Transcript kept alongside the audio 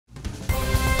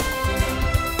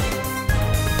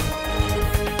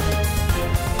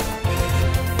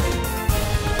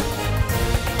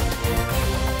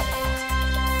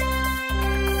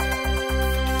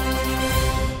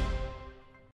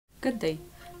Day.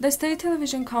 The state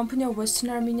television company of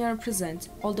Western Armenia presents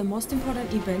all the most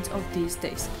important events of these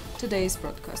days. Today's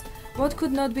broadcast. What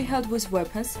could not be held with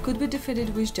weapons could be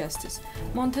defeated with justice.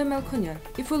 Monte Melkonyan.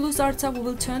 If we lose Artsakh, we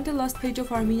will turn the last page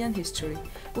of Armenian history.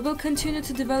 We will continue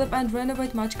to develop and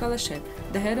renovate Machkalashen,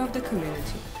 the head of the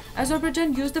community.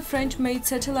 Azerbaijan used the French-made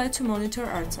satellite to monitor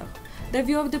Artsakh. The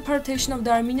view of deportation of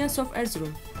the Armenians of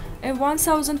Erzrum. A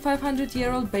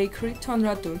 1,500-year-old bakery,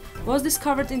 tonratun, was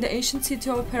discovered in the ancient city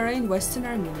of Perre in Western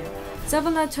Armenia.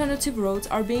 Seven alternative roads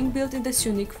are being built in the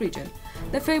Syunik Region.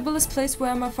 The fabulous place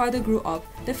where my father grew up,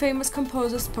 the famous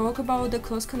composer spoke about the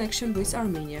close connection with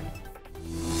Armenia.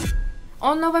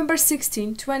 On November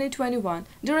 16, 2021,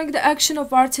 during the action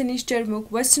of Artsakh Germuk,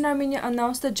 Western Armenia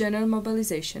announced a general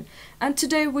mobilization, and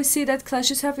today we see that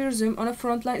clashes have resumed on a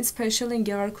front line, especially in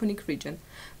Syunik Region.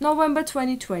 November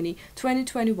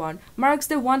 2020-2021 marks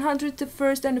the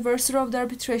 101st anniversary of the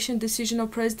arbitration decision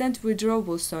of President Woodrow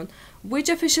Wilson, which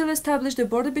officially established the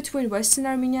border between Western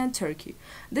Armenia and Turkey.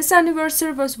 This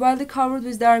anniversary was widely covered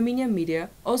with the Armenian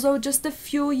media, although just a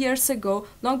few years ago,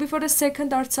 long before the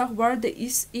Second Artsakh War, the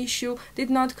issue did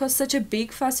not cause such a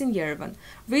big fuss in Yerevan.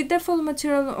 Read the full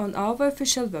material on our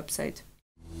official website.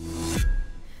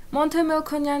 Monte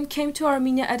Melkonyan came to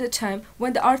Armenia at a time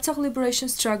when the Artsakh liberation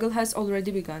struggle has already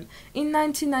begun. In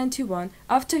 1991,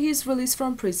 after his release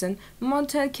from prison,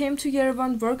 Monte came to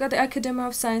Yerevan, worked at the Academy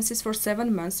of Sciences for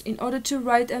 7 months in order to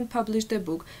write and publish the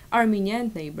book Armenia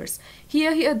and Neighbors.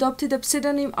 Here he adopted the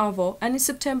pseudonym Avo and in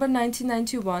September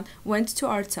 1991 went to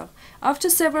Artsakh. After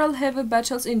several heavy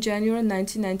battles in January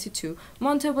 1992,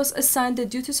 Monte was assigned the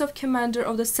duties of commander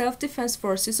of the self-defense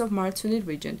forces of Syunik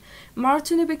Region.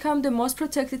 Syunik became the most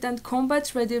protected and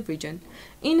combat-ready region.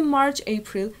 In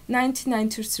March-April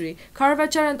 1993,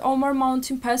 Karvachar and Omar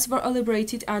Mountain Pass were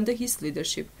liberated under his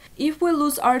leadership. If we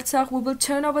lose Artsakh, we will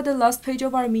turn over the last page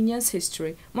of Armenia's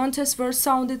history. Monte's words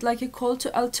sounded like a call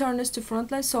to alternatives to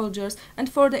frontline soldiers and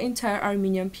for the entire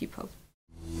Armenian people.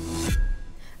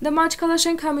 The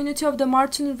Machkalashen community of the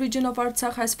Syunik region of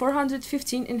Artsakh has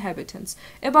 415 inhabitants.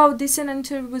 About this, an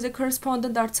interview with the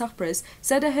correspondent Artsakh Press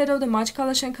said the head of the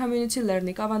Machkalashen community,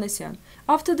 Lernik Avanesyan.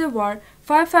 After the war,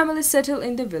 5 families settled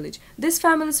in the village. These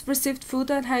families received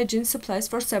food and hygiene supplies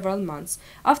for several months.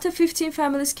 After 15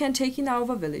 families can take in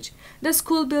our village. The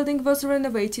school building was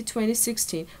renovated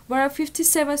 2016, where are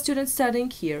 57 students studying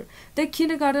here. The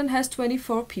kindergarten has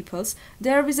 24 pupils.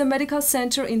 There is a medical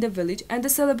center in the village and the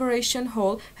celebration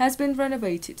hall has been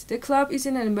renovated. The club is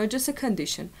in an emergency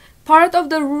condition. Part of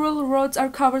the rural roads are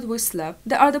covered with slab,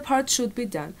 the other part should be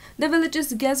done. The village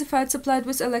is gasified, supplied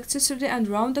with electricity and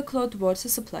round-the-clock water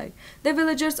supply. The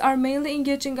villagers are mainly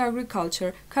engaged in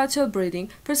agriculture, cattle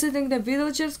breeding, preceding the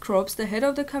villagers' crops, the head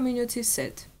of the community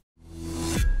said.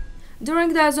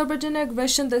 During the Azerbaijani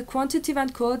aggression, the quantitative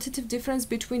and qualitative difference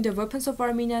between the weapons of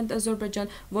Armenia and Azerbaijan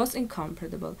was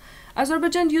incomparable.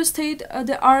 Azerbaijan used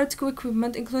state-of-the-art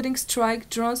equipment including strike,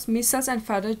 drones, missiles and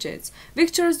fighter jets.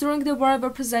 Victories during the war were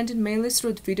presented mainly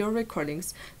through video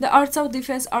recordings. The Artsakh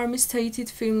Defense Army stated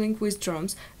filming with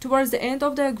drones towards the end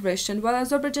of the aggression, while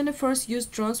Azerbaijani forces used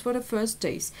drones for the first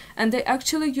days, and they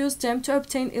actually used them to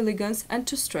obtain elegance and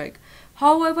to strike.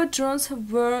 However, drones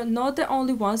were not the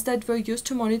only ones that were used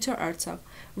to monitor Artsakh.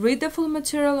 Read the full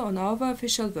material on our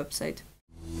official website.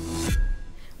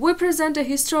 We present a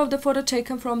history of the photo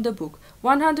taken from the book,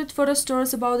 100 photo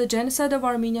stories about the genocide of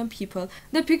Armenian people.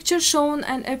 The picture shown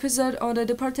an episode on the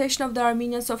deportation of the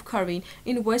Armenians of Erzrum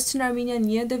in Western Armenia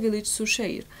near the village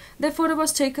Susheir. The photo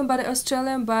was taken by the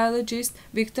Australian biologist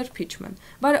Victor Pitchman.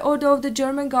 By the order of the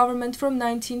German government from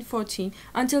 1914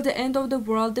 until the end of the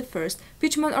World I,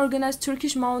 Pitchman organized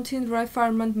Turkish mountain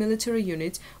riflemen military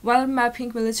units while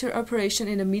mapping military operations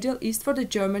in the Middle East for the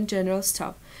German General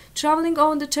Staff. Traveling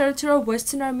on the territory of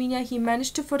Western Armenia, he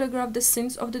managed to photograph the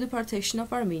scenes of the deportation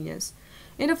of Armenians.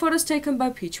 In the photos taken by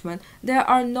Pitchman, there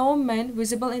are no men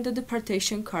visible in the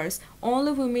deportation cars,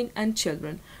 only women and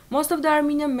children. Most of the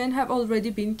Armenian men have already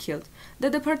been killed. The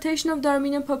deportation of the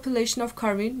Armenian population of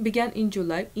Erzrum began in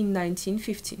July in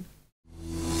 1915.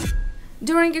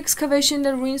 During excavation in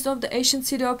the ruins of the ancient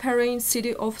city of Perre in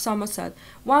city of Samosad,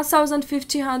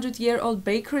 1,500-year-old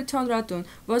bakery tonratun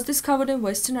was discovered in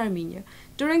Western Armenia.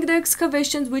 During the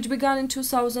excavations, which began in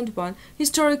 2001,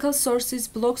 historical sources,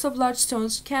 blocks of large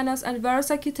stones, canals, and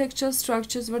various architectural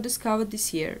structures were discovered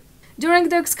this year. During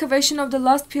the excavation of the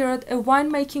last period, a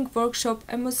winemaking workshop,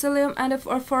 a mausoleum, and a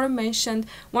aforementioned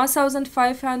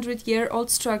 1,500-year-old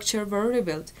structure were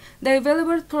revealed. The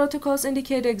available protocols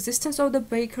indicate the existence of the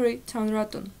bakery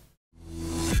tonratun.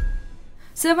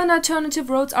 7 alternative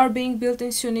roads are being built in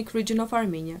Syunik region of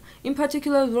Armenia. In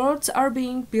particular, roads are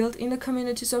being built in the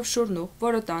communities of Shurnu,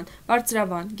 Vorotan,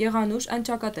 Bartsravan, Geghanush, and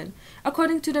Chakaten.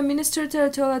 According to the Minister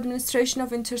Territorial Administration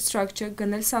of Infrastructure,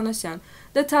 Ganel Sanosyan,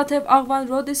 the Tatev-Aghvan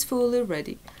road is fully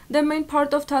ready. The main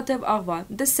part of Tatev-Aghvan,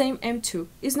 the same M2,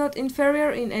 is not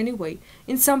inferior in any way.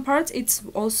 In some parts, it's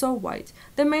also wide.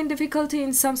 The main difficulty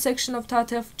in some section of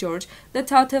Tatev-George, the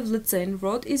Tatev-Litsen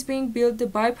road, is being built to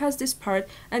bypass this part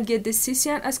and get the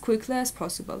Sisian as quickly as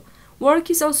possible. Work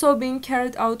is also being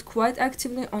carried out quite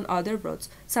actively on other roads,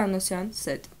 Sanosyan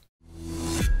said.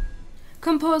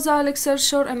 Composer Alexei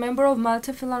Shor, a member of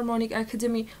Malta Philharmonic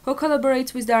Academy who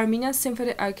collaborates with the Armenian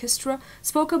Symphony Orchestra,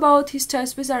 spoke about his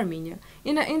ties with Armenia.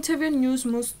 In an interview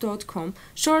newsmoose.com,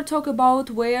 Shor talked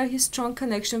about where his strong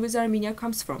connection with Armenia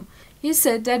comes from. He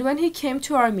said that when he came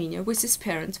to Armenia with his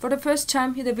parents for the first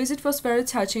time, the visit was very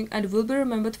touching and will be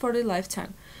remembered for a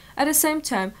lifetime. At the same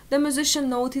time, the musician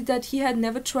noted that he had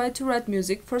never tried to write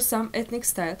music for some ethnic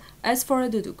style, as for a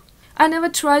duduk. I never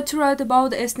tried to write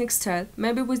about the ethnic style,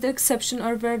 maybe with the exception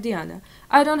of Verdiana.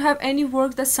 I don't have any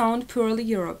work that sound purely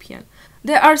European.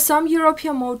 There are some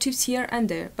European motifs here and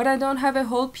there, but I don't have a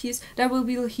whole piece that we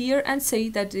will hear and say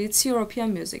that it's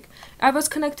European music. I was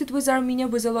connected with Armenia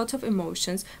with a lot of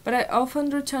emotions, but I often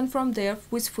return from there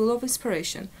with full of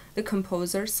inspiration, the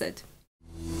composer said.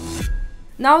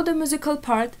 Now the musical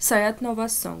part, Sayat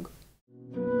Nova's song.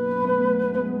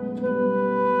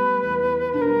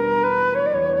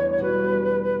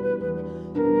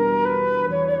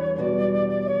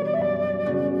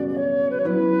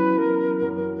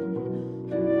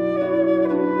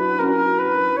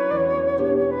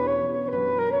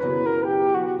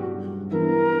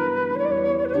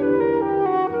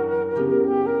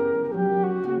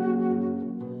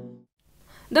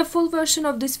 The full version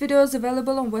of this video is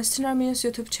available on Western Armenia's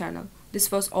YouTube channel.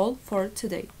 This was all for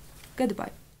today.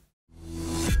 Goodbye.